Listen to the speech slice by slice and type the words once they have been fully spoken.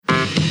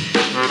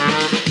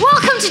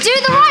do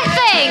the right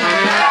thing.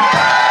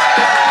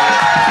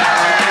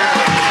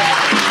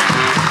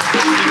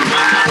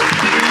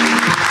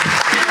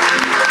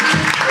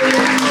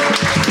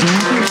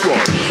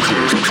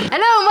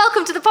 Hello and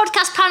welcome to the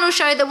podcast panel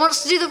show that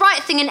wants to do the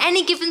right thing in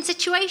any given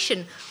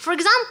situation. For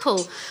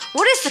example,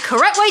 what is the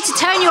correct way to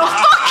turn your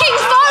fucking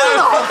phone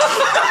off?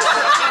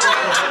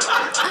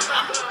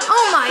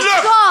 Oh my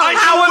God. I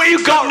know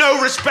we've got no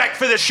respect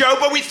for the show,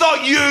 but we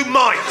thought you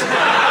might.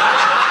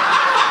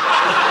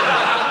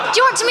 Do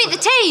you want to meet the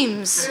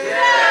teams?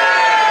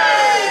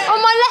 On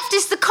my left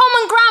is the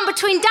common ground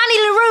between Danny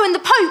LaRue and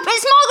the Pope.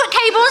 It's Margaret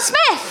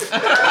Cabourn-Smith.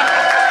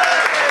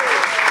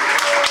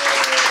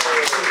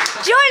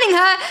 Joining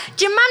her,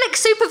 Germanic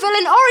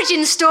supervillain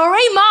origin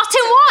story,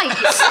 Martin White.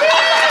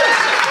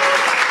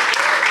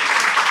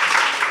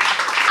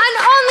 And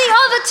on the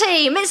other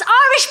team, it's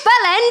Irish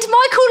bellend,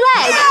 Michael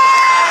Legg.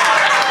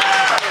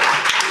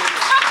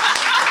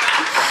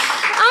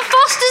 And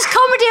Foster's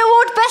Comedy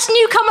Award Best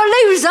Newcomer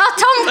loser,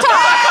 Thom.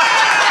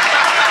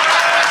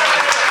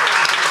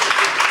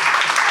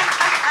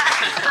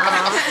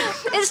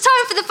 It's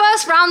time for the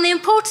first round, the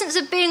importance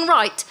of being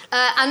right.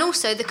 And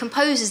also, the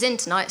composer's in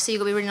tonight, so you've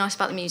got to be really nice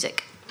about the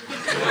music.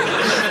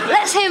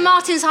 Let's hear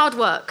Martin's hard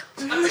work.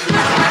 The importance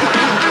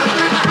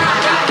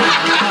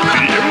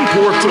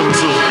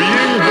of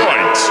being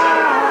right.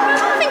 I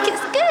think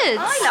it's good.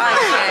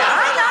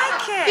 I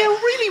like it. Yeah,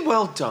 really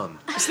well done.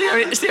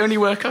 It's the only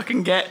work I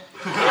can get.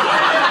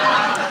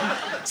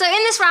 So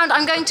in this round,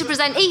 I'm going to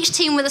present each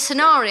team with a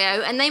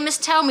scenario, and they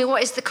must tell me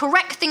what is the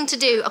correct thing to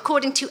do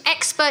according to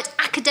expert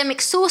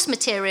academic source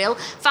material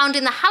found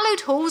in the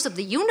hallowed halls of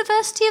the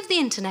University of the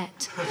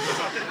Internet.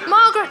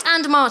 Margaret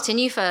and Martin,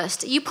 you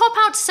first. You pop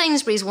out to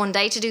Sainsbury's one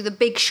day to do the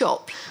big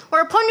shop,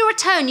 where upon your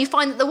return you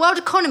find that the world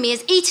economy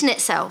has eaten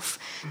itself.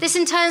 This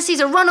in turn sees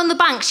a run on the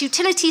banks,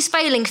 utilities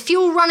failing,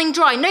 fuel running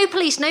dry, no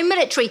police, no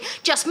military,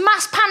 just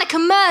mass panic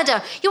and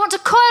murder. You want to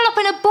coil up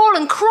in a ball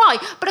and cry,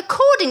 but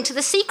according to the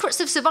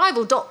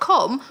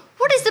secretsofsurvival.com,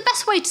 what is the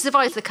best way to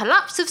survive the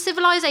collapse of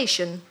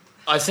civilisation?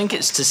 I think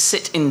it's to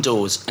sit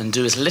indoors and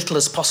do as little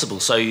as possible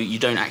so you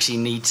don't actually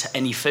need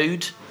any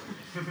food.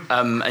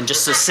 And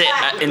just to sit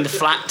in the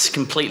flat,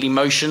 completely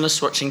motionless,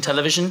 watching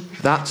television.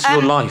 That's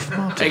your life,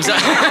 Martin.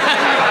 Exactly.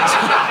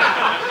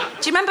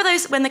 Do you remember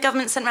those when the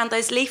government sent around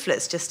those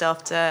leaflets just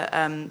after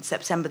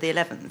September the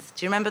 11th?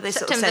 Do you remember they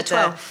September sort of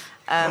said... the 12th.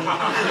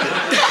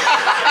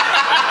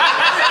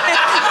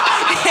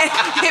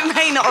 It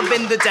may not have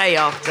been the day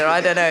after,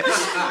 I don't know.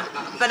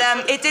 But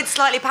it did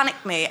slightly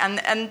panic me.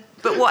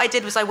 But what I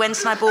did was I went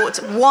and I bought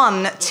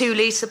 1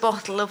 2-litre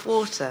bottle of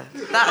water.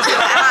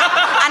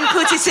 And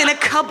put it in a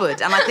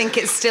cupboard, and I think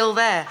it's still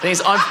there. The thing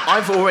is,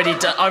 I've already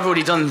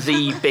done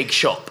the big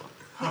shop.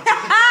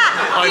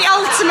 The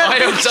ultimate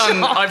big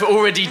shop. I've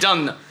already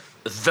done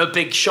the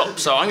big shop,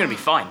 so I'm going to be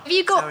fine. Have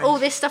you got all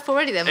this stuff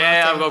already then, Martin?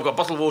 Yeah, I've got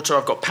bottled water,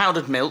 I've got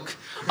powdered milk,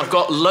 I've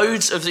got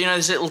loads of,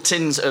 those little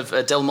tins of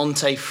Del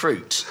Monte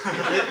fruit.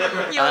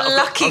 You're a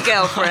lucky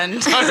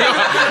girlfriend.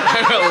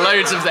 I've got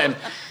loads of them.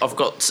 I've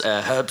got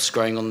herbs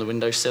growing on the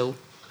windowsill.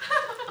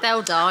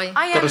 They'll die.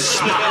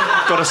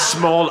 Got a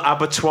small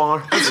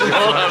abattoir.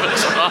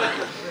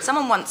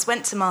 Someone once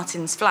went to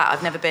Martin's flat,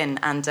 I've never been,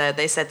 and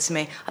they said to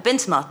me, I've been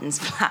to Martin's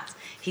flat,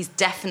 he's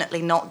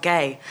definitely not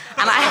gay.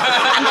 And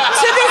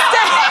to this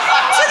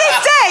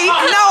day,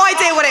 no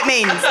idea what it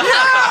means.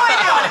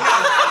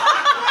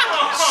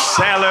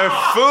 Cellar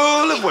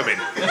full of women.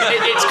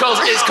 It's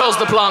cause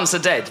the plants are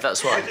dead,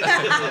 that's why.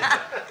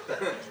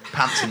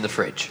 Pants in the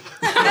fridge.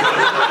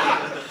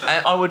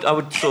 I would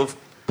sort of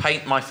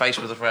paint my face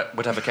with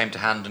whatever came to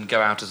hand and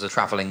go out as a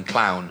travelling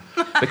clown,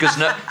 because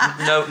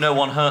no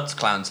one hurts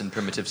clowns in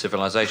primitive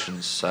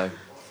civilizations, so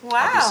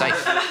I'd be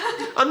safe.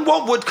 And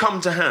what would come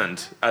to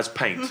hand as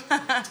paint?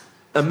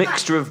 A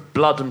mixture of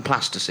blood and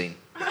plasticine.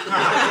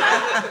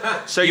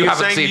 So You you're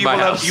haven't saying seen my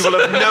house. you will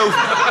have no...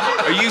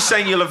 Are you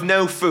saying you'll have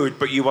no food,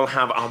 but you will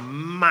have a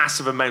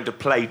massive amount of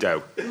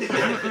Play-Doh?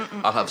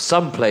 I'll have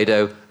some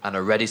Play-Doh and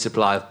a ready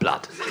supply of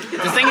blood.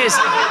 The thing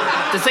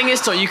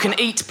is, Tom, you can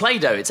eat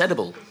Play-Doh, it's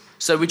edible.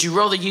 So would you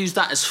rather use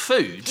that as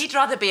food? He'd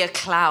rather be a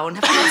clown.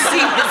 Have you not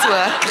seen his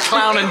work?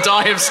 Clown and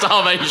die of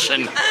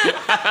starvation.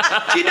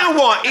 Do you know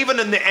what? Even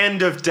in the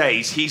end of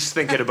days, he's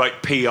thinking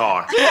about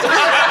PR.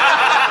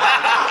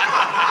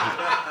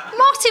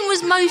 Martin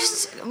was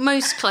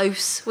most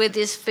close with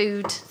his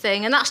food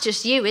thing, and that's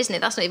just you, isn't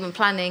it? That's not even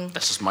planning.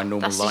 That's just my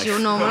normal life. That's just your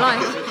normal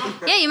life.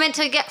 Yeah, you're meant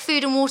to get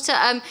food and water.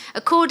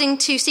 According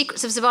to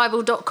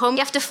secretsofsurvival.com, you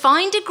have to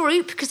find a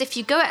group, because if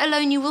you go it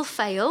alone, you will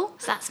fail.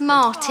 So that's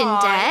Martin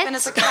dead. Even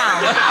as a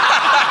clown.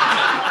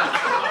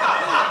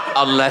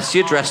 Unless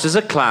you're dressed as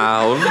a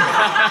clown.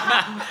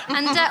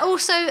 And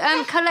also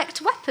collect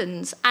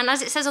weapons. And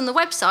as it says on the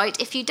website,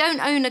 if you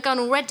don't own a gun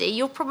already,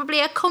 you're probably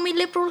a commie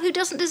liberal who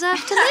doesn't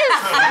deserve to live.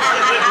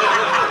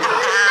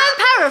 I'm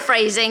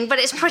paraphrasing, but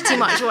it's pretty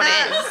much what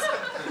it is.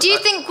 Do you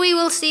think we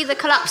will see the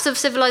collapse of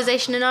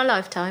civilization in our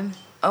lifetime?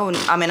 Oh,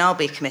 I mean, I'll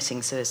be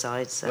committing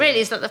suicide, so... Really,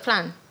 is that the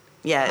plan?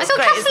 Yeah, I it's thought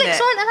great, Catholics isn't it?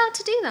 weren't allowed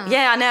to do that.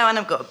 Yeah, I know, and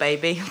I've got a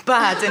baby.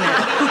 Bad, isn't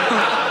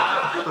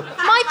it?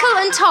 Michael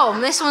and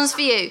Tom, this one's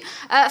for you.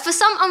 For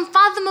some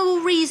unfathomable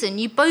reason,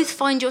 you both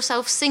find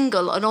yourself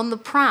single and on the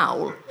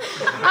prowl.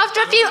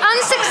 After a few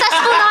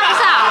unsuccessful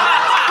nights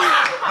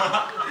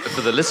out...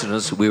 For the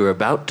listeners, we were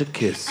about to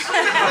kiss.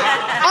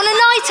 On a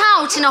night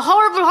out in a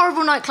horrible,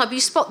 horrible nightclub,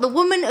 you spot the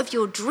woman of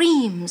your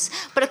dreams.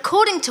 But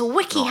according to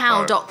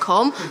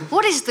wikihow.com,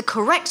 what is the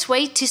correct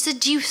way to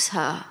seduce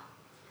her?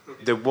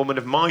 The woman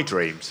of my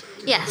dreams?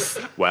 Yes.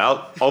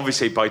 Well,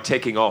 obviously by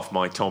taking off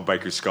my Tom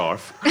Baker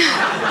scarf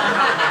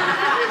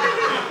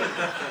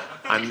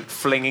and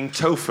flinging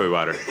tofu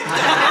at her.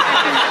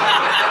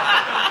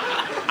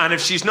 And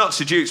if she's not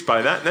seduced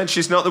by that, then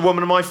she's not the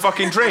woman of my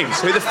fucking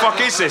dreams. Who the fuck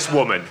is this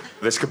woman?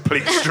 This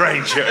complete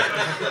stranger.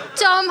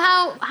 Tom,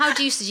 how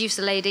do you seduce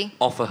a lady?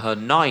 Offer her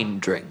 9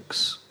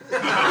 drinks.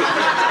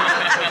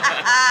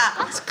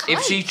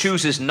 If she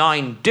chooses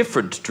 9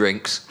 different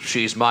drinks,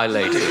 she's my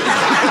lady.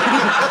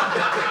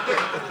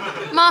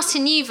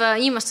 Martin, you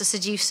must have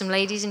seduced some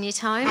ladies in your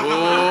time.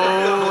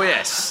 Oh,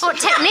 yes. What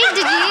technique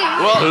did you use?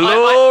 Well,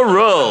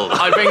 Plural.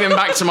 I bring them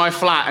back to my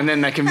flat and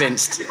then they're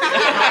convinced. This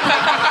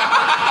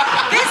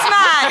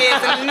man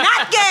is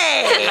not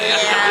gay.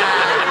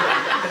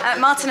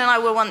 Martin and I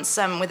were once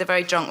with a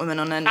very drunk woman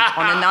on a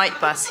night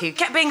bus who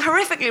kept being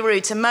horrifically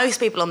rude to most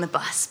people on the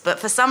bus, but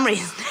for some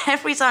reason,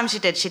 every time she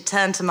did, she'd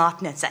turn to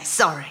Martin and say,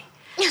 sorry.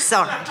 And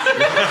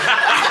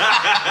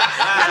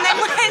then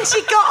when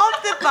she got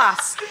off the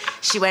bus,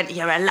 she went,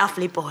 you're a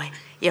lovely boy.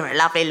 You're a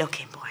lovely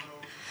looking boy.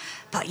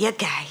 But you're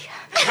gay.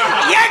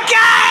 You're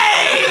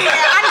gay!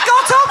 And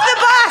got off the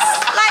bus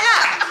like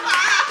that.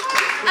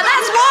 And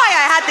that's why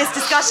I had this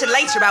discussion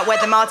later about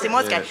whether Martin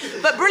was gay.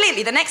 But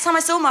brilliantly, the next time I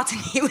saw Martin,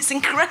 he was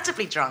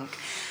incredibly drunk.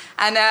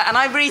 And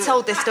I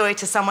retold this story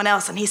to someone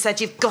else, and he said,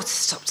 you've got to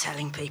stop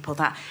telling people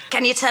that.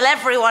 Can you tell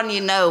everyone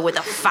you know with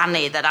a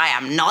funny that I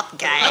am not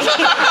gay?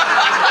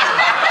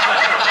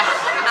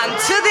 And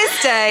to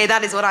this day,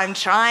 that is what I'm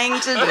trying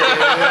to do.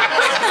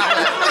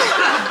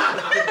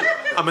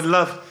 I'm in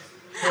love.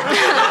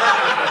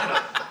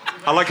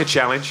 I like a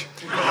challenge.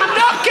 I'm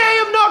not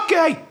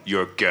gay.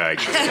 You're gay.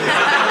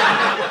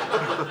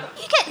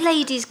 You get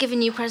ladies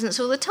giving you presents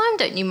all the time,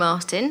 don't you,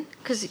 Martin?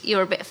 Because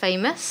you're a bit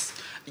famous.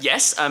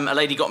 Yes, a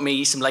lady got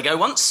me some Lego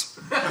once.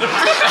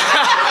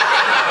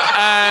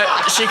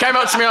 She came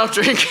up to me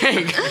after a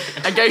gig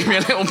and gave me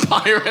a little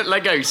pirate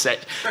Lego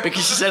set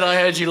because she said, I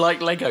heard you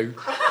like Lego.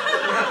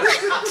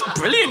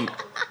 Brilliant.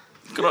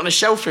 Got it on a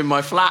shelf in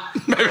my flat.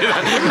 Maybe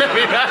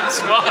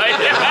that's why.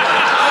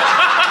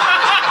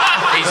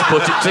 He's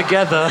put it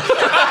together.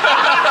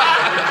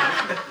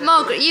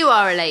 Margaret, you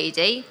are a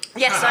lady.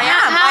 Yes, I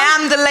am. I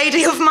am the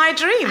lady of my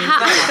dreams.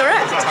 That's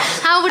correct.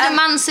 How would a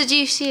man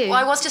seduce you? Well,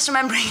 I was just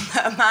remembering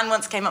that a man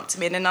once came up to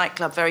me in a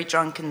nightclub, very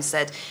drunk, and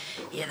said,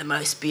 you're the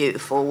most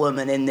beautiful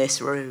woman in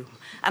this room.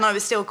 And I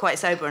was still quite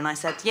sober, and I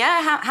said,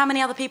 yeah, how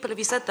many other people have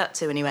you said that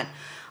to? And he went,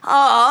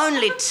 oh,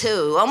 only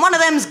 2, and one of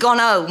them's gone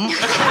home.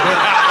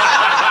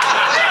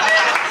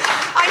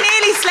 I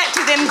nearly slept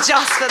with him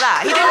just for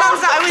that. He didn't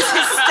understand. I was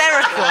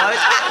hysterical. I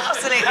was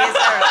absolutely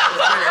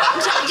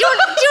hysterical. Do you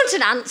want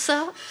an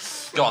answer?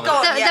 Go on,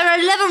 then. There are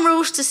 11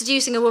 rules to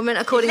seducing a woman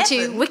according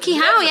to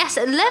WikiHow. Yes,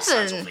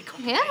 11.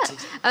 Yeah.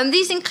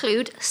 These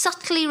include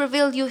subtly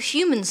reveal your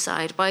human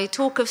side by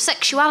talk of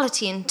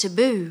sexuality and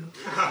taboo.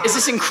 Is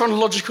this in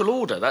chronological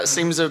order? That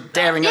seems a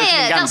daring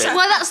opening gambit.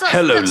 That's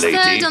Hello, lady.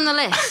 third on the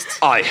list.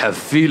 I have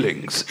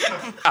feelings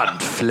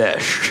and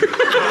flesh.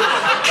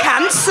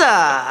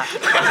 Cancer.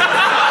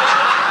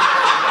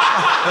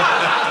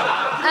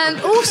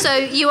 Also,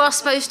 you are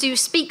supposed to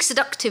speak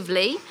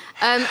seductively,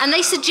 and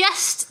they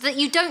suggest that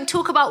you don't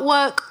talk about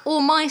work or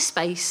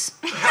MySpace.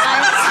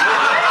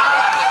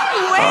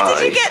 Where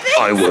did you get this?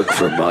 I work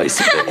for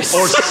MySpace.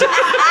 Or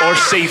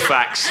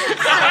CFAX.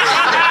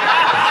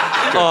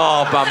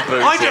 Oh,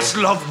 bamboo. I just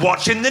love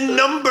watching the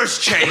numbers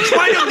change.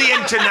 Why don't the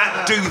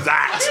internet do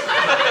that?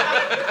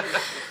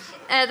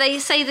 They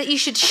say that you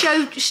should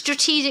show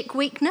strategic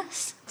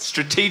weakness.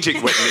 Strategic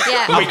weakness.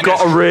 Yeah. I've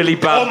got a really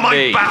bad All my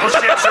knee.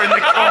 battleships are in the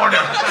corner.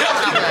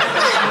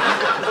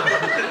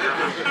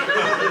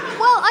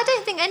 Well, I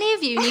don't think any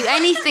of you knew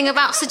anything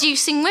about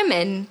seducing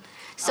women.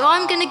 So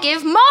I'm going to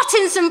give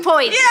Martin some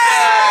points.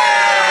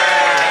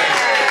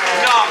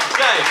 Not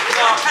gay,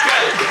 not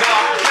gay,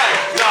 not gay,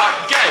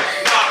 not gay,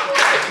 not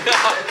gay,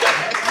 not gay.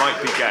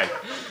 Might be gay.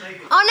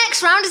 Our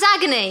next round is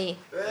agony.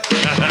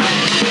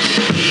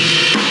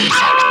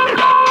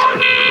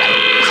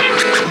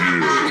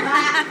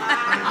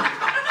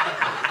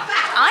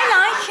 I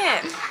like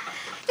it.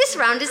 This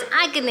round is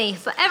agony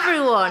for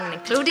everyone,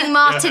 including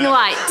Martin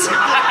White.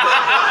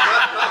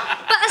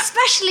 But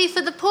especially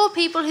for the poor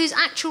people whose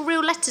actual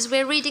real letters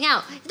we're reading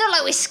out. It's not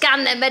like we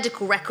scanned their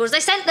medical records,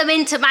 they sent them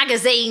into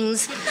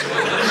magazines.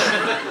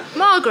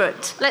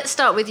 Margaret, let's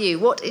start with you.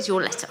 What is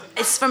your letter?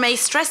 It's from a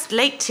stressed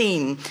late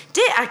teen.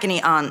 Dear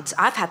Agony Aunt,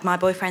 I've had my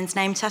boyfriend's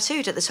name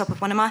tattooed at the top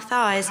of one of my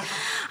thighs.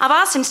 I've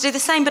asked him to do the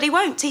same, but he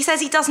won't. He says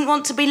he doesn't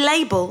want to be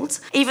labelled,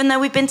 even though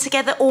we've been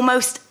together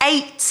almost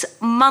 8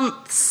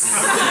 months.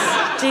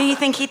 Do you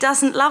think he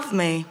doesn't love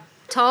me?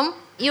 Tom?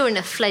 You're in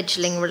a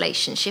fledgling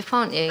relationship,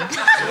 aren't you?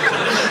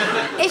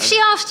 If she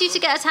asked you to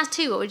get a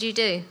tattoo, what would you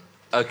do?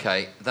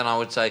 Okay, then I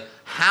would say,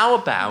 how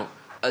about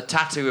a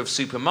tattoo of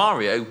Super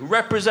Mario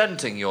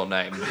representing your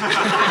name? A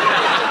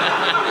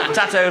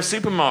tattoo of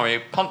Super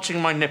Mario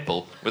punching my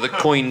nipple with a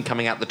coin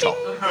coming out the top.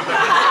 Nice.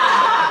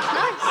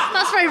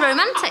 That's very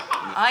romantic.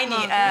 I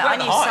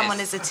knew someone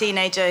as a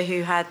teenager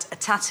who had a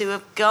tattoo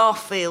of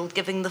Garfield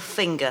giving the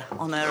finger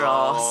on her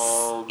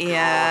arse.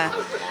 Yeah.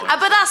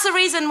 But that's the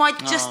reason why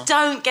just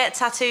don't get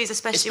tattoos,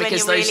 especially when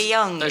you're really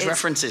young. Those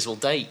references will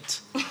date.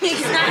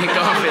 Exactly.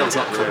 Garfield's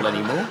not cool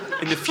anymore.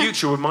 In the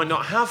future, we might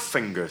not have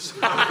fingers.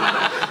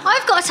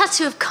 I've got a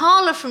tattoo of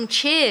Carla from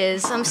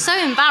Cheers. I'm so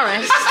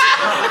embarrassed.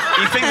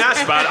 You think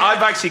that's bad?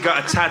 I've actually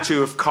got a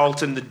tattoo of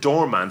Carlton the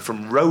doorman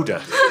from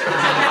Rhoda.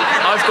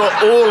 I've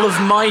got all of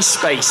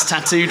MySpace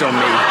tattooed on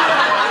me. Martin,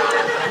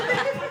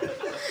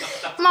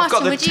 I've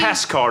got the would you...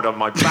 test card on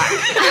my back.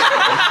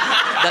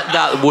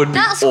 That would be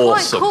That's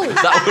awesome. quite cool.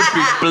 That would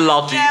be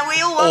bloody Yeah, we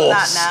all want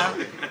awesome. that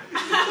now.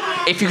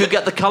 If you could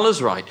get the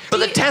colours right. But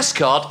the test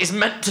card is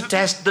meant to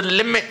test the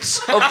limits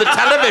of the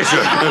television.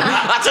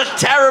 That's a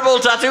terrible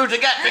tattoo to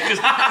get because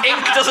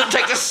ink doesn't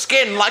take to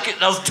skin like it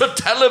does to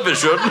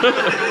television.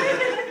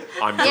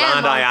 I'm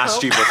glad I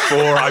asked you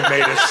before I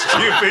made a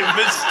stupid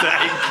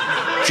mistake.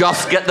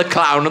 Just get the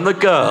clown and the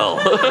girl.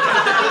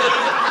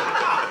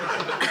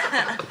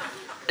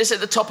 Is it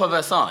the top of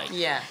her thigh?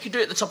 Yeah. You could do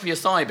it at the top of your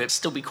thigh, but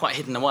still be quite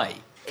hidden away.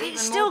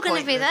 It's still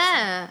going to be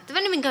there. They've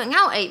only been going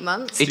out 8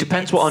 months. It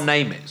depends what her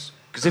name is.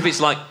 Because if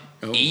it's like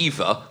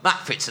Eva,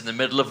 that fits in the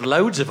middle of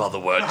loads of other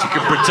words you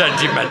can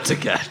pretend you meant to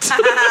get.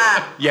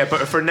 Yeah,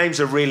 but if her name's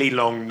a really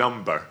long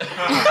number.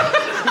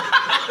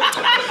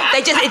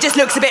 It just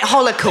looks a bit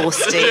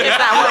Holocausty. Is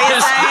that what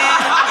you're saying?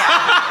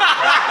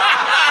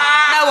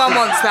 Yeah. No one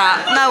wants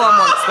that. No one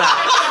wants that.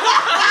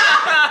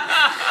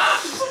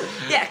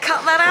 Yeah,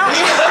 cut that out.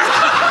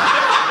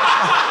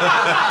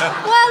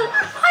 Well,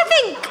 I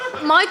think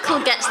Michael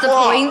gets the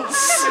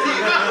points.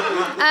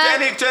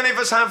 Do any of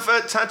us have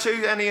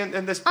tattoo? Any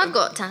in this? I've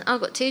got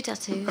 2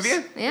 tattoos. Have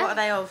you? Yeah. What are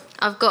they of?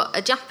 I've got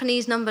a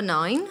Japanese number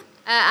 9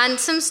 and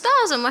some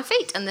stars on my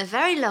feet, and they're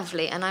very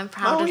lovely, and I'm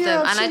proud of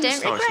them, and I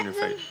don't regret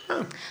them.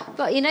 Oh.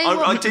 But you know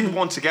what? I did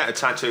want to get a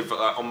tattoo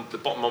on the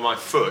bottom of my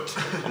foot,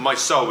 on my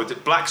sole, with a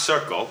black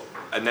circle,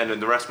 and then in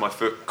the rest of my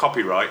foot,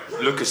 copyright,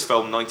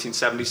 Lucasfilm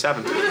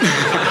 1977.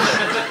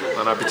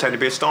 And I pretend to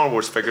be a Star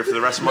Wars figure for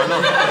the rest of my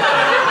life.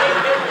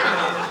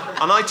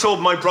 And I told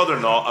my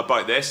brother-in-law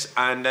about this,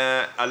 and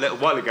a little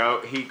while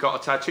ago, he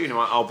got a tattoo, and I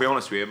went, I'll be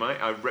honest with you, mate,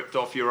 I ripped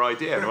off your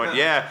idea. And I went,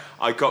 yeah,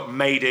 I got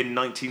made in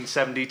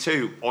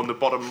 1972 on the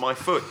bottom of my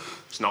foot.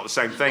 It's not the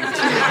same thing.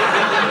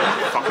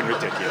 Fucking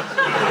ridiculous.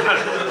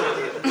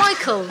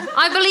 Michael,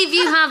 I believe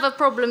you have a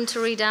problem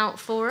to read out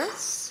for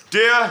us.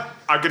 Dear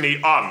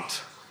agony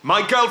aunt,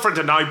 my girlfriend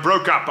and I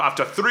broke up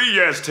after 3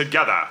 years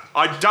together.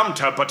 I dumped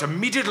her, but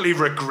immediately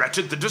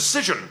regretted the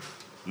decision.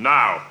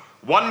 Now,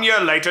 1 year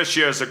later,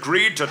 she has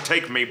agreed to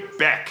take me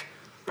back,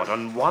 but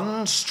on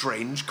one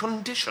strange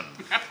condition.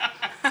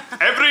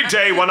 Every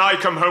day when I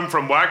come home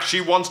from work, she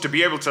wants to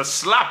be able to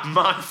slap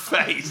my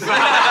face.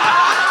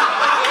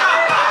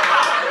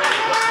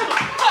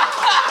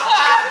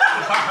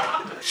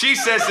 She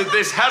says that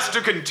this has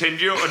to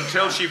continue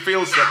until she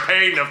feels the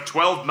pain of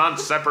 12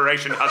 months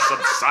separation has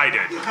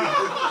subsided.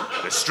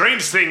 The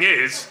strange thing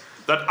is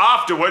that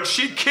afterwards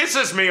she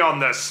kisses me on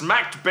the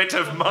smacked bit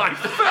of my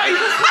face.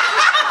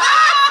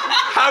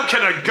 How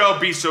can a girl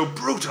be so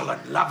brutal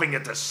and loving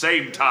at the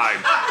same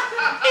time?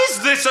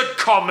 Is this a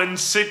common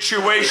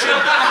situation?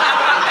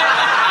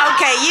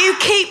 Okay, you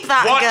keep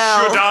that What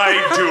girl. should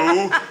I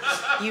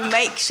do? You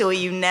make sure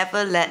you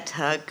never let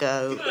her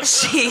go.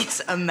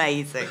 She's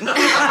amazing.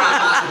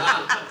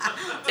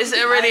 Is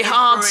it a really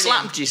hard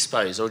Brilliant. slap, do you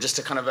suppose, or just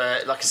a kind of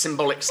like a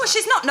symbolic Well, slap?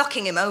 she's not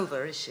knocking him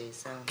over, is she?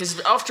 So. Because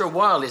after a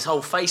while, his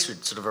whole face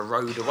would sort of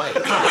erode away.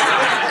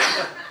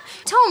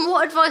 Tom,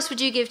 what advice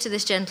would you give to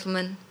this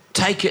gentleman?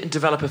 Take it and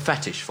develop a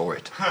fetish for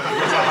it.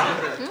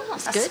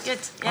 That's good. Good,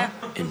 yeah.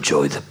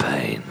 Enjoy the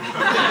pain.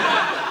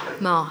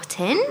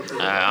 Martin?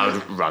 I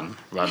would run.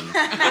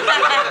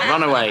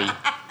 Run away.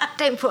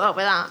 Don't put up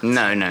with that.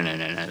 No,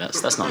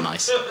 that's not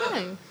nice.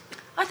 No.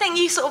 I think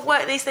you sort of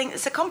work these things.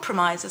 It's a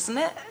compromise, isn't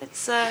it?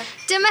 It's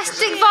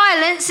Domestic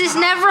violence is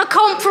never a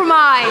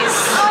compromise.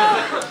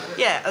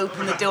 yeah.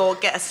 Open the door,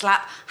 get a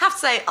slap. Have to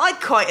say, I'd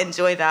quite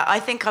enjoy that. I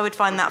think I would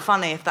find that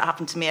funny if that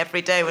happened to me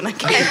every day when I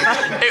came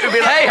home. It would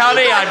be like, hey,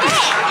 honey,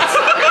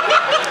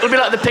 it would be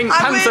like the Pink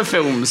Panther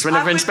films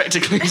whenever Inspector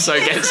Clouseau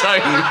gets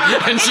home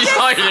and she's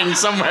hiding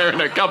somewhere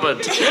in a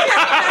cupboard.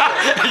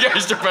 He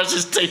goes to brush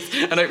his teeth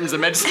and opens the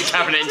medicine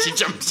cabinet and she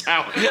jumps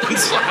out and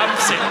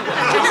slaps him.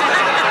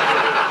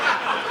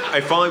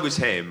 If I was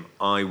him,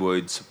 I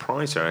would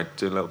surprise her. I'd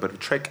do a little bit of a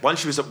trick. When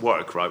she was at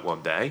work, right,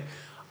 one day,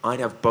 I'd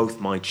have both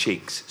my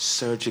cheeks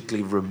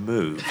surgically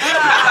removed.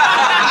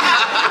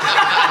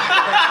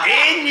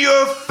 In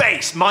your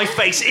face! My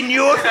face in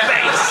your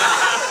face!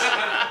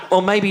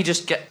 Or maybe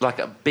just get like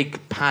a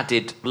big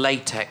padded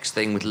latex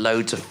thing with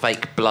loads of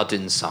fake blood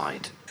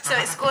inside. So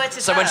it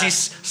squirted So when she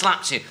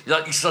slaps you,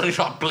 like you suddenly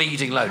start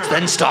bleeding loads,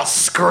 then start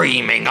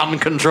screaming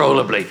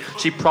uncontrollably.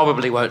 She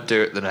probably won't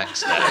do it the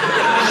next day.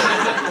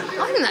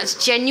 I think that's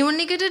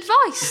genuinely good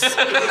advice.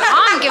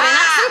 I'm giving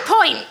that some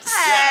points.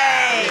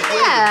 Hey!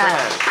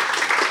 Yeah.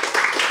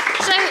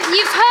 So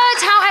you've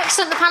heard how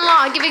excellent the panel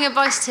are at giving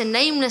advice to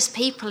nameless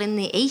people in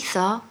the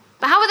ether.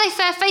 But how would they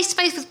fare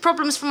face-to-face with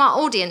problems from our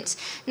audience?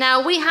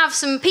 Now, we have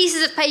some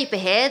pieces of paper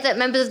here that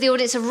members of the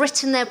audience have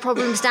written their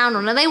problems down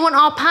on, and they want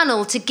our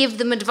panel to give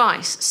them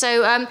advice.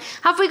 So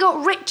have we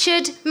got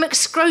Richard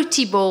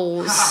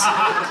McScrotyballs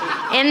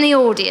in the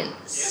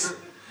audience?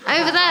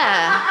 Over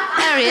there.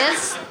 There he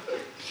is.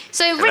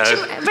 So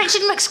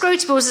Richard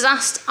McScrotyballs has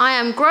asked, I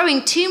am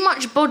growing too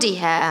much body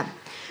hair.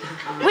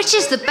 Which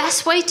is the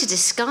best way to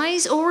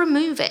disguise or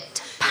remove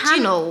it?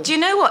 Panel. Do you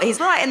know what? He's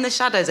right in the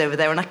shadows over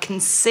there, and I can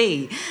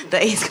see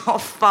that he's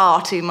got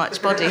far too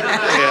much body hair.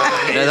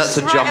 Yeah. No, that's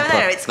a Right jumper. over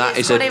there. That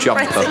is quite a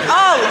jumper. impressive.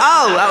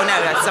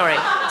 No, sorry.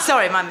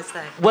 Sorry, my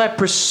mistake. Where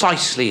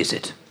precisely is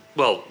it?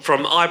 Well,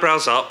 from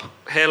eyebrows up,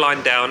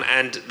 hairline down,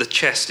 and the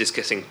chest is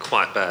getting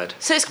quite bad.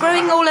 So it's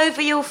growing all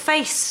over your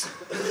face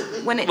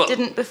when it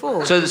didn't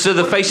before? So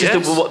the face Yes.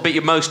 is the bit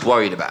you're most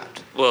worried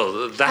about?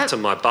 Well, that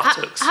and my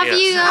buttocks, Have yes.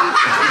 you...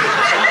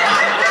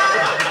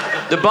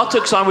 The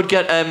buttocks, I would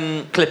get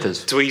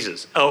clippers.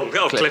 Tweezers. Oh,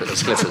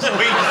 clippers. Clippers.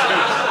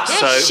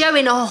 You're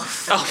showing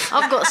off.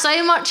 I've got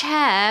so much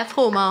hair.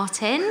 Poor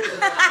Martin.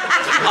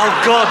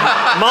 Oh, God.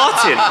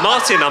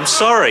 Martin, I'm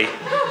sorry.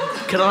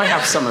 Can I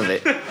have some of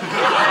it?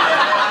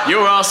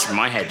 Your ass from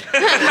my head.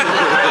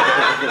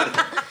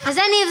 Has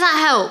any of that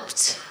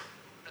helped?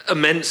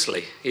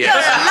 Immensely, You're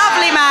yes. a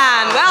lovely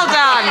man. Well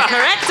done.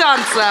 Correct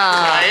answer.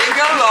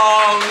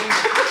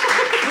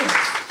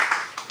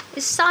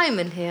 Is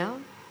Simon here?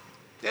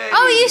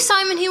 Oh, you,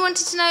 Simon, who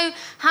wanted to know,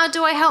 how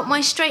do I help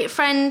my straight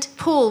friend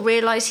Paul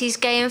realise he's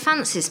gay and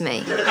fancies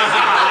me?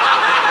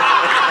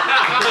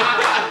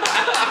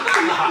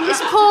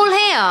 Is Paul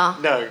here?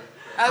 No.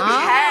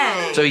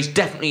 Okay. So he's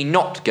definitely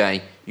not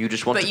gay. You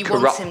just want But to you want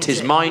him corrupt his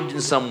to. mind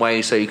in some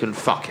way so you can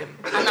fuck him.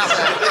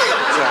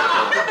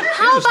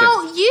 How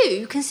about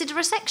you consider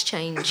a sex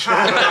change? Well,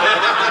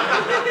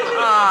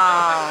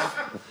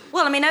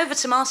 I mean, over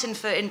to Martin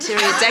for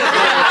interior decorating.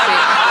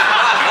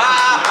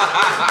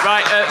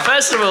 Right,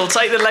 first of all,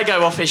 take the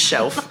Lego off his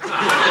shelf.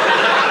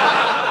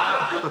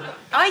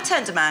 I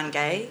turned a man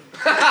gay.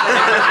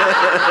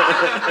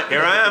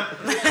 Here I am.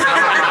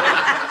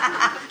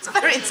 It's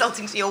very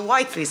insulting to your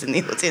wife who's in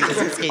the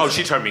audience. Oh,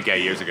 she turned me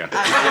gay years ago.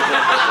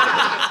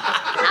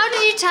 How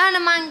did you turn a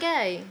man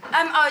gay?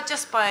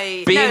 Just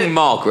by... Being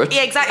Margaret.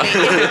 Yeah, exactly.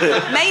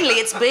 Mainly,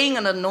 it's being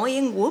an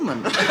annoying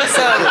woman. So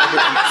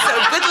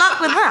good luck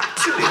with that.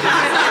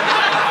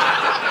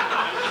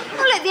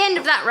 Well, at the end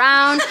of that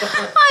round,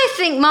 I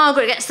think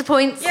Margaret gets the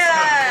points.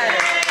 Yay!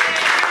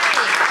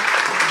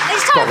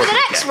 It's time for the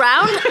next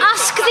round.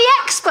 Ask the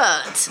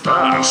expert.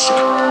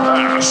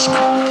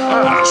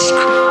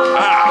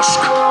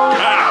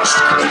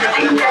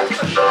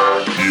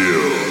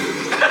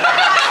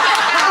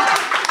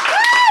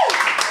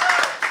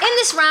 In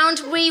this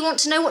round, we want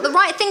to know what the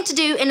right thing to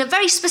do in a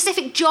very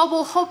specific job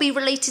or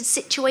hobby-related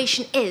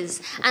situation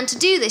is. And to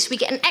do this, we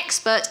get an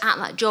expert at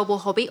that job or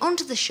hobby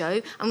onto the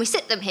show, and we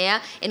sit them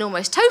here in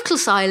almost total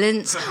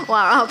silence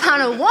while our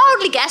panel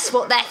wildly guess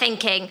what they're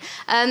thinking.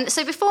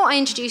 So before I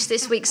introduce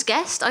this week's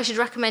guest, I should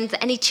recommend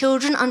that any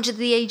children under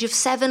the age of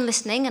 7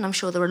 listening, and I'm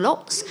sure there are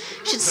lots,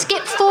 should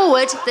skip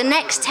forward the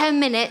next 10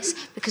 minutes,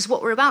 because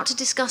what we're about to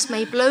discuss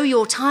may blow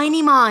your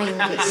tiny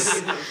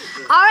minds.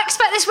 Our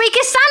expert this week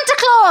is Santa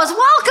Claus.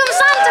 Welcome,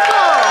 Santa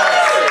Claus.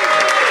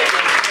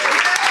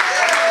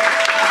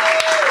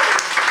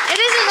 It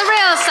isn't the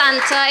real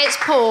Santa, it's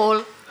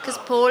Paul, because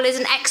Paul is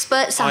an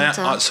expert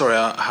Santa. Sorry,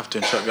 I have to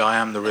interrupt you. I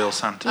am the real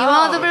Santa. You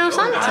are the real I am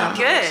Santa? the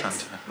real Good.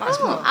 Santa.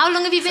 Oh, how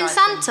long have you been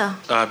Santa?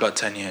 About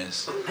 10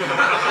 years.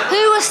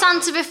 Who was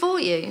Santa before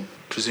you?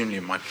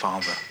 Presumably my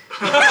father.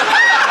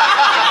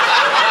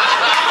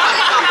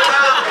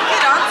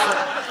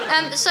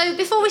 So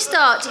before we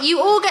start,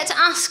 you all get to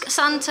ask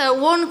Santa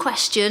one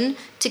question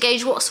to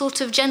gauge what sort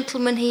of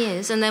gentleman he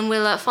is, and then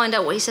we'll find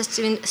out what he says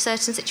to in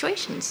certain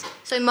situations.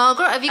 So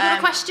Margaret, have you got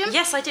a question?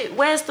 Yes, I do.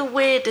 Where's the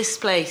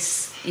weirdest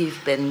place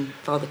you've been,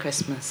 Father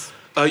Christmas?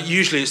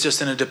 Usually it's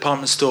just in a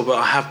department store, but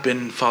I have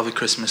been Father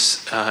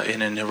Christmas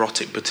in an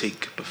erotic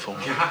boutique before.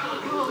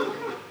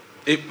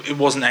 It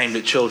wasn't aimed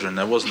at children.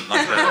 There wasn't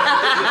like a...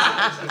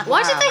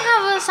 Why did they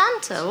have a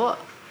Santa? What?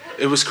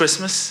 It was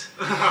Christmas.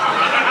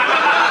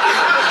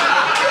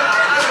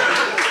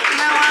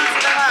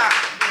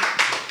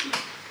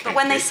 But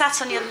when they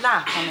sat on your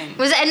lap, I mean...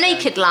 Was it a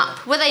naked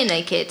lap? Were they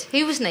naked?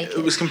 Who was naked?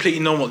 It was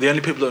completely normal. The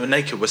only people that were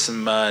naked were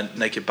some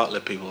naked butler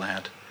people they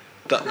had.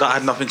 That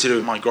had nothing to do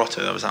with my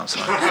grotto. That was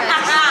outside.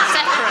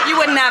 Separate. You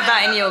wouldn't have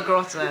that in your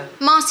grotto.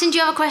 Martin, do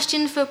you have a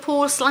question for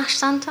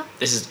Paul/Santa?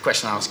 This is the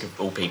question I ask of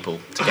all people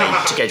to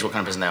gauge what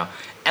kind of person they are.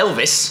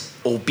 Elvis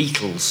or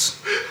Beatles?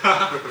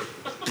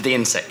 The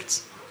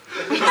insects.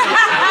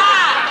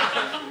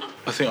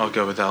 I I think I'll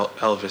go with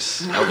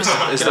Elvis.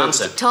 Elvis, good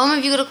answer. Tom,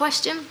 have you got a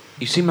question?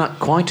 You seem like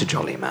quite a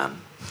jolly man.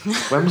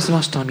 When was the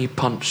last time you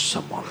punched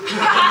someone?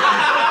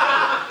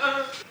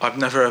 I've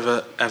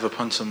never ever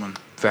punched someone.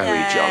 Very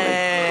jolly.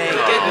 Hey,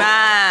 good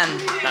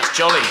man. That's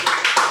jolly.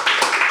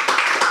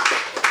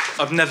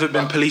 I've never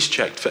been police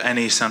checked for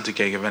any Santa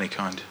gig of any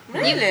kind.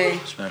 Really?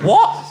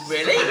 What?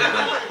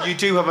 Really? You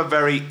do have a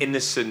very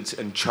innocent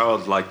and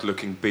childlike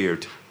looking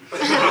beard.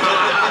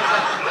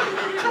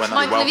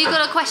 Michael, have you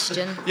got a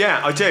question?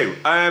 Yeah, I do.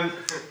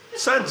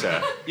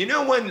 Santa, you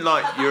know when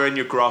like you're in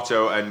your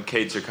grotto and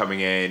kids are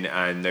coming in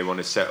and they want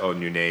to sit on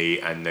your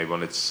knee and they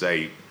want to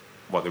say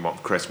what they want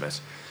for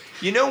Christmas?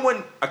 You know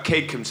when a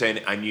kid comes in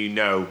and you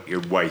know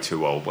you're way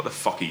too old, what the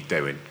fuck are you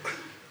doing?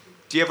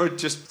 Do you ever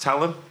just tell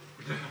them,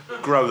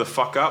 grow the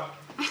fuck up?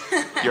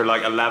 You're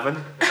like 11?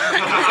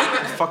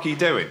 What the fuck are you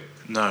doing?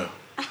 No.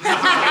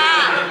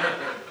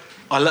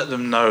 I let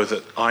them know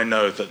that I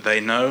know that they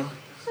know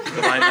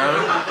that I know,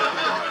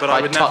 but By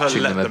I would never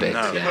touching let them a them bit,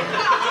 know.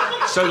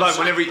 yeah. So like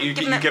whenever you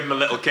give them a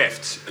little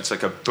gift, it's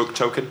like a book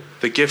token?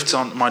 The gifts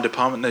aren't my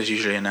department, there's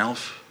usually an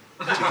elf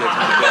to give them a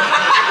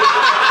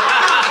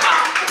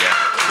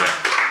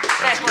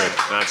gift.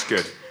 That's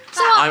good.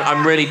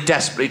 I'm really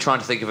desperately trying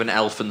to think of an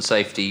elf and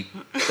safety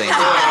thing.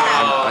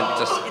 I'm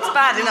just... It's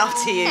bad enough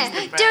to use.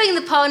 Yeah, doing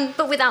the pun,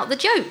 but without the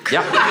joke.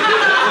 Yeah.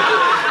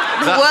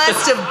 The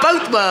worst of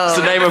both worlds.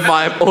 It's the name of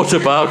my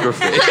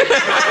autobiography.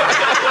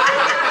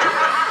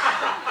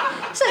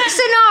 So,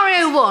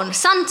 scenario 1.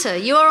 Santa,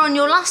 you are on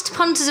your last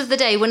punters of the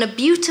day when a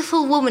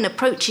beautiful woman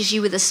approaches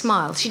you with a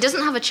smile. She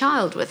doesn't have a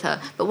child with her,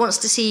 but wants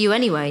to see you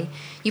anyway.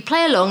 You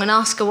play along and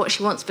ask her what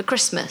she wants for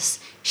Christmas.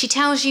 She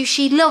tells you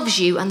she loves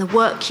you and the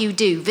work you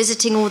do,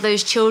 visiting all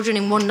those children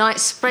in one night,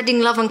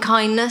 spreading love and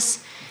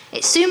kindness.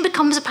 It soon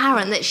becomes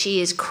apparent that she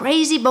is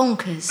crazy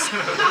bonkers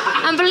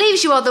and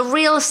believes you are the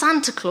real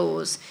Santa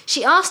Claus.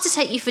 She asks to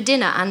take you for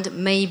dinner and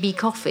maybe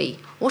coffee.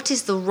 What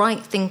is the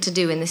right thing to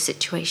do in this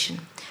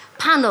situation?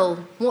 Panel,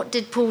 what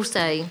did Paul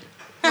say?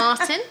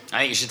 Martin? I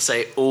think you should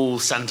say all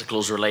Santa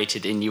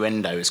Claus-related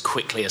innuendo as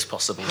quickly as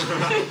possible.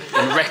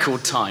 In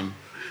record time.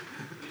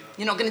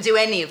 You're not going to do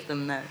any of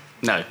them, though.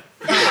 No.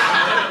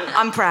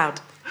 I'm proud.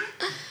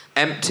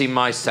 Empty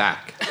my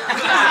sack.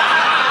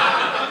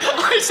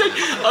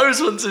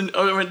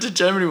 I went to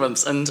Germany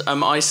once, and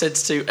I said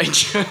to a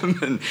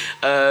German,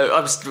 I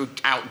was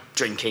out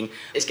drinking,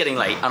 it's getting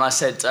late, and I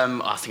said,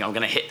 I think I'm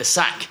going to hit the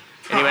sack.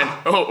 And he went,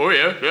 oh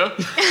yeah.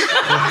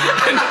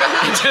 And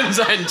it turns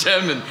out in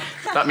German,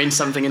 that means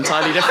something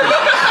entirely different.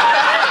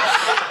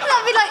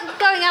 That'd be like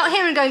going out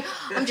here and going,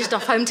 I'm just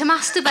off home to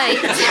masturbate.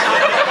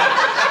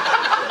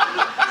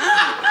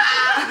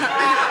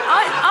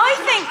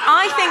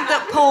 I think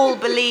that Paul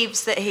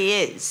believes that he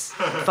is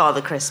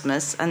Father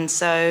Christmas, and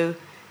so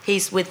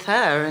he's with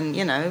her, and,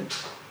 you know,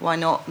 why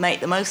not make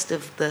the most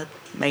of the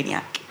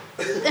maniac?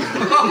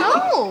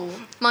 Oh,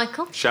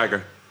 Michael?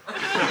 Shagger.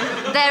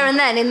 There and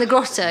then in the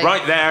grotto.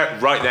 Right there,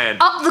 right then.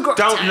 Up the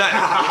grotto. Don't let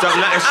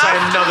her say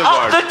another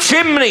Up word. the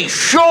chimney,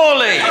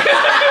 surely!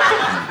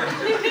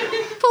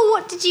 Paul,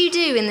 what did you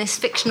do in this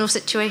fictional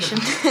situation?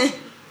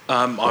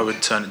 I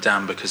would turn it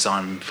down because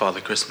I'm Father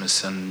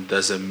Christmas and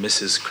there's a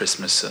Mrs.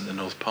 Christmas at the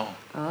North Pole.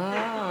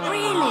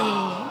 Really?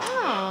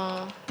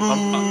 Oh.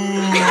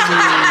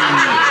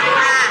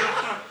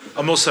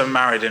 I'm also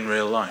married in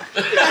real life.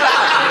 Okay,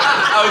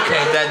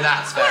 then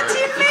that's fair. What do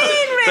you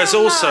mean, real There's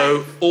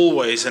also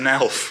always an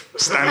elf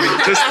standing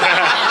just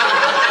there.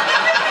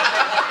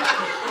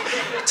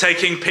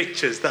 Taking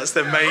pictures, that's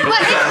their main...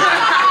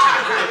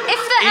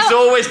 He's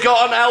always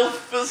got an elf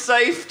for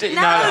safety.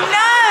 No.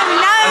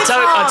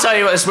 I'll tell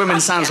you what, this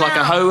woman sounds like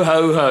a ho,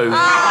 ho, ho.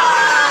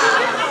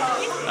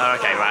 Oh,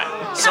 okay, right.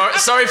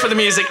 Sorry for the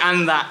music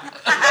and that.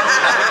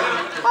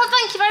 Well,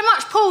 thank you very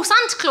much, Paul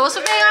Santa Claus,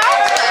 for being our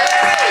expert.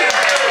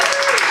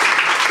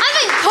 I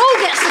think Paul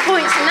gets the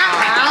points in that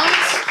round.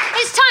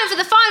 It's time for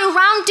the final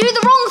round, Do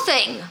the Wrong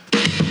Thing.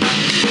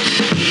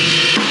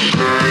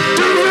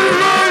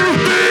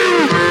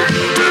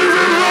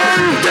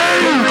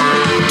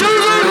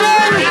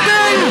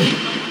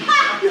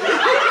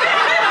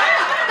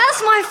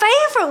 That's my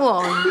favourite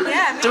one.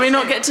 Yeah. Do we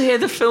not get to hear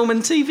the film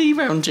and TV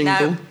round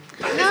jingle? No.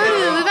 No,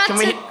 we've had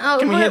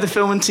Can we hear the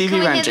film and TV Can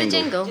we round hear the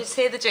jingle? jingle? Just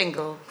hear the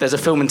jingle. There's a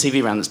film and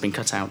TV round that's been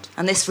cut out.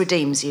 And this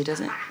redeems you,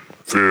 doesn't it?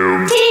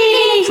 Film.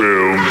 TV.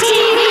 Film.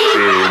 TV.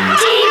 Film.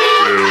 TV.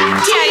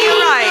 Yeah, you're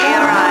right.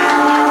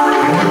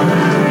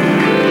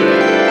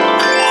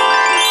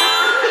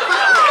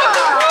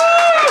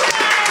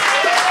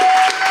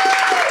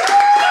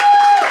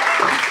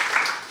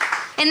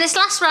 In this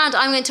last round,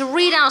 I'm going to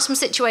read out some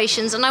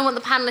situations and I want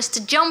the panellists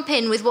to jump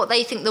in with what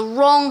they think the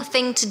wrong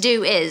thing to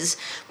do is.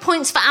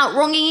 Points for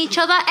out-wronging each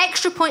other,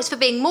 extra points for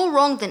being more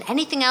wrong than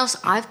anything else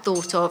I've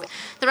thought of.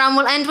 The round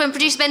will end when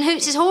producer Ben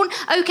hoots his horn.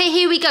 OK,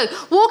 here we go.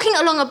 Walking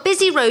along a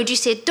busy road, you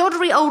see a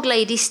doddery old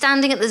lady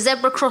standing at the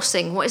zebra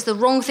crossing. What is the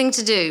wrong thing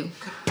to do?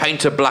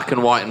 Paint her black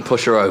and white and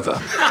push her over.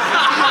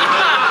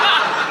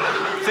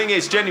 thing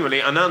is,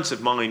 genuinely, an aunt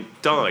of mine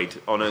died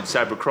on a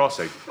zebra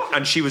crossing,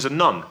 and she was a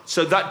nun.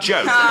 So that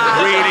joke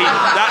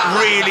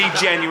really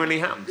genuinely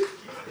happened.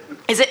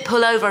 Is it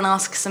pull over and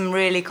ask some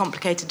really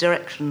complicated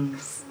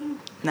directions?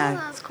 No.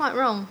 That's quite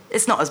wrong.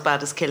 It's not as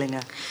bad as killing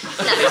her.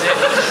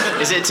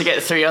 Is it to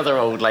get 3 other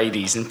old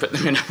ladies and put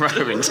them in a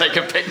row and take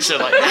a picture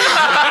like like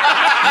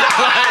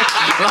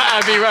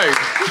Abbey Road?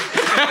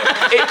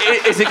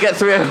 Is it get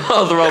 3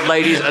 other old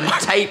ladies and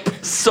tape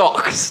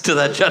socks to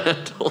their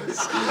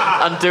genitals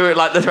and do it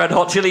like the Red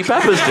Hot Chili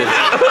Peppers did?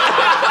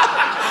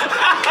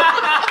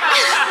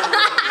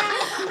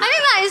 I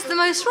think that is the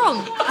most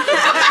wrong.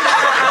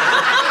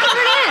 It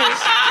really is.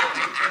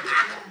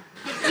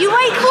 You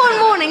wake one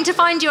morning to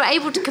find you're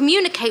able to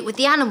communicate with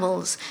the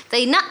animals.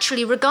 They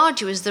naturally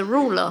regard you as the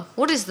ruler.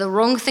 What is the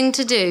wrong thing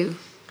to do?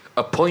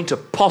 Appoint a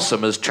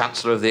possum as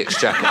Chancellor of the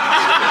Exchequer.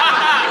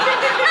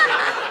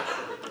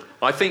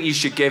 I think you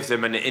should give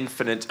them an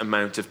infinite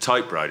amount of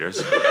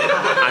typewriters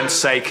and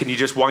say, can you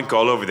just wank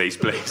all over these,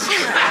 please?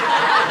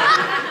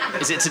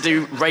 Is it to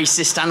do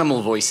racist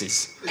animal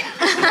voices?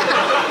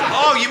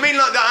 Oh, you mean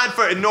like that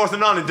advert in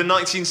Northern Ireland in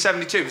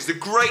 1972? It was the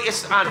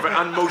greatest advert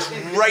and most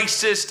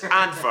racist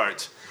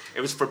advert. It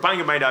was for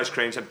Bangor Made ice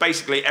creams, and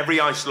basically every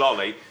ice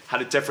lolly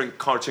had a different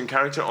cartoon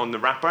character on the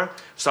wrapper.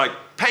 It's like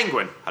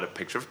Penguin had a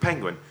picture of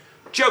Penguin.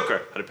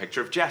 Joker had a picture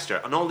of Jester,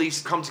 and all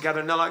these come together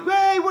and they're like,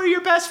 hey, we're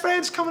your best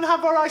friends, come and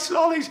have our ice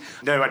lollies.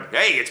 And they went,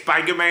 hey, it's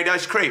Bangor Made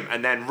ice cream.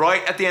 And then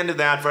right at the end of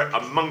the advert, a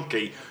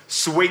monkey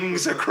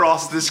swings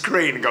across the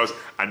screen and goes,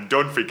 and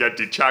don't forget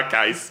to chuck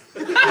ice.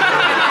 The most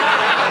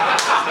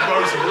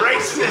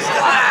racist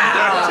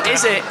advert.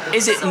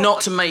 Is it not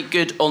to make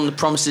good on the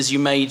promises you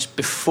made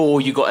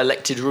before you got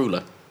elected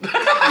ruler?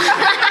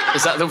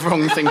 Is that the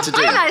wrong thing to do?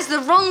 I think that is the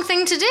wrong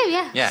thing to do,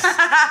 yeah. Yeah.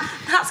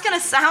 That's going to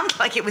sound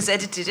like it was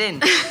edited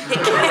in.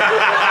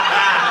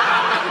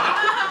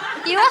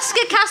 You ask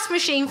a cash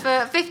machine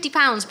for £50,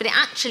 but it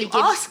actually gives...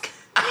 Ask?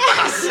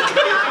 Yes.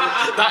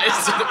 That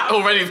is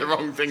already the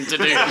wrong thing to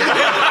do.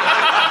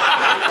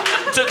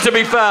 To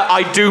be fair,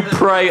 I do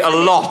pray a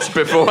lot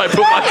before I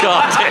put my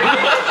card in.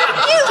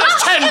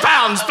 Just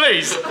 £10,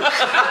 please.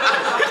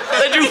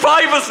 They do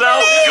fivers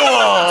now. Go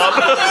on.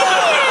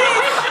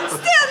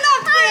 Still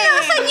nothing. I'm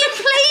not saying you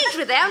plead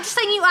with it. I'm just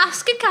saying you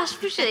ask a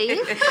cash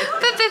machine for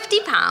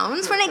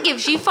 £50 when it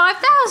gives you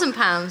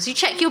 £5,000. You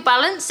check your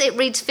balance, it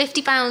reads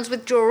 £50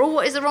 withdrawal.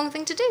 What is the wrong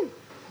thing to do?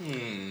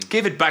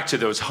 Give it back to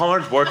those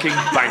hard-working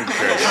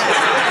bankers.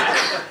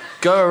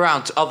 Go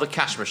around to other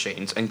cash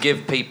machines and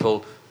give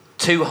people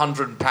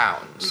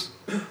 £200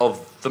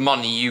 of the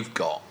money you've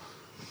got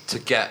to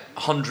get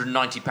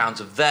 £190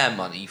 of their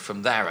money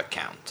from their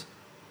account.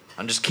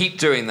 And just keep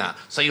doing that.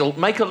 So you'll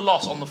make a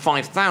loss on the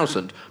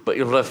 5,000, but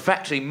you'll have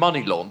effectively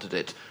money laundered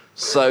it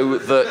so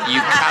that you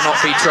cannot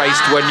be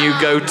traced when you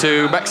go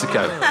to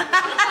Mexico.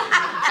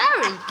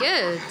 Very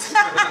good.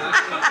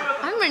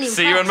 I'm really impressed.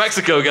 See you in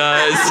Mexico,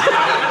 guys.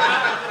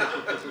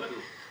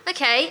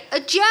 Okay, a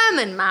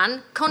German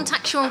man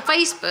contacts you on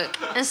Facebook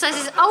and says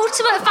his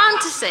ultimate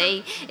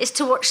fantasy is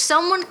to watch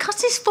someone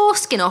cut his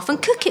foreskin off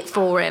and cook it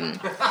for him.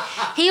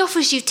 He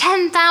offers you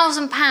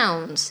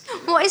 £10,000.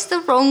 What is the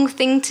wrong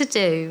thing to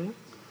do?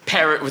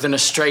 Pair it with an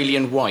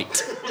Australian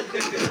white.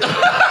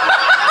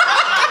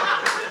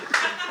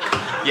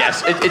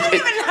 Yes,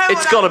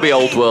 it's got to be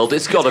old world.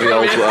 It's got to be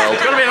old world.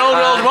 It's got to be an old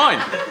world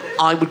wine.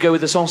 I would go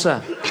with the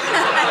Sancerre.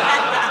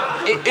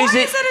 Why is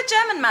it a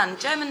German man?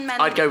 German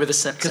men... I'd go with a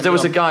Because there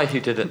was a guy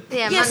who did it.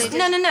 Yeah, Yes,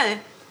 man who did- no.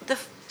 The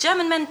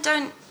German men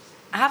don't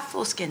have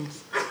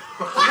foreskins.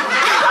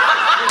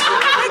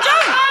 They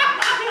don't.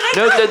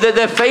 No,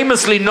 they're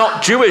famously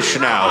not Jewish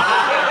now.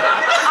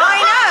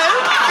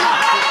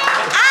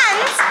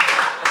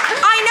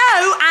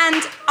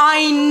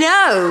 I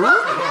know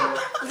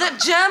that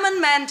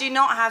German men do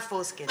not have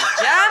foreskins.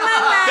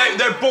 German men...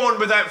 They're born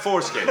without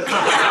foreskin.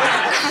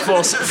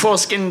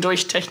 Foreskin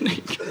durch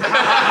Technik.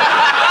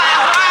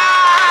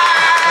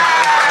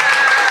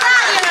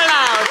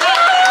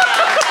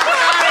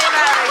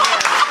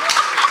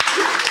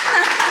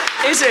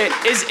 Is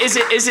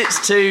it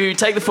to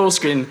take the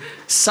foreskin,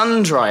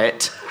 sun dry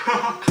it,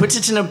 put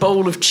it in a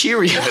bowl of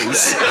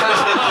Cheerios,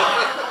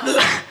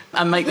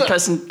 and make the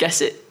person guess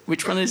it?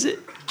 Which one is it?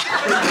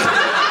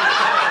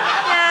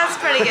 Yeah, that's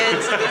pretty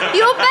good.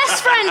 Your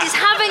best friend is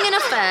having an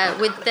affair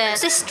with their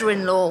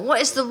sister-in-law. What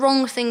is the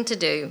wrong thing to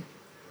do?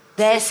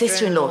 Their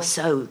sister-in-law,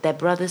 so their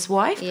brother's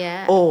wife?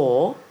 Yeah.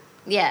 Or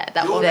Yeah,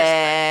 that one.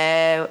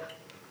 their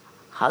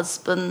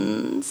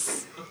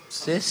husband's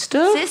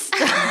Sister?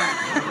 sister?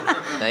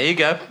 There you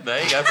go.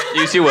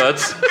 Use your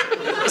words.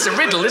 It's a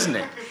riddle, isn't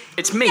it?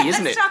 It's me,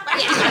 isn't it?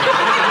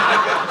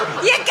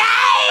 You're gay!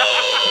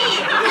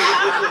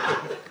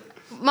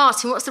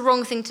 Martin, what's the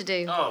wrong thing to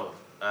do? Oh,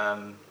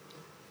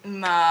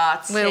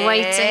 Martin. We're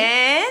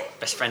waiting.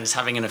 best friend's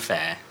having an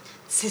affair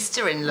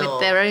Sister-in-law. With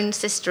their own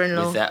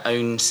sister-in-law. with their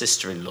own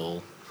sister-in-law.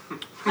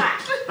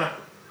 I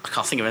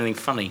can't think of anything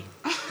funny.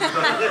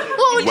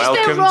 What would you say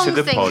Welcome wrong to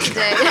the thing pod. to do?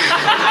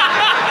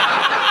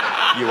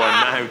 You are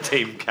now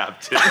team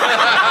captain.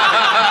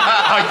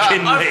 I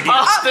can leave.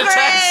 Pass the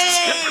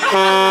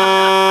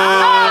test.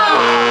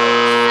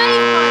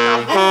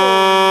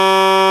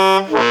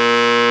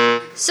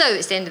 So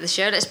it's the end of the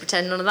show. Let's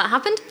pretend none of that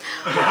happened.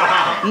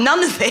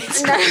 None of it.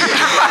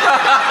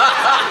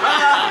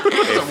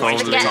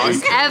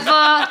 This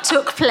ever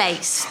took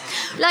place.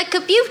 Like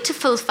a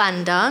beautiful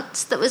fan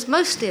dance that was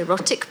mostly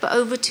erotic but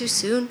over too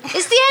soon.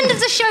 It's the end of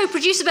the show.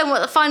 Producer Ben, what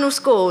are the final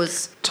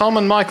scores? Tom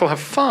and Michael have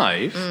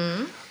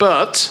 5,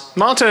 but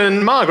Martin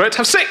and Margaret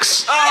have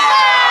 6. Well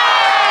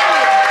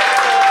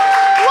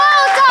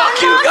done,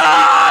 Fuck you Martin.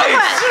 guys!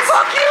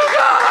 Fuck you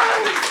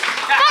guys!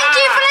 Thank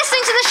you for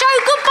listening to the show.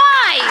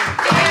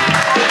 Goodbye.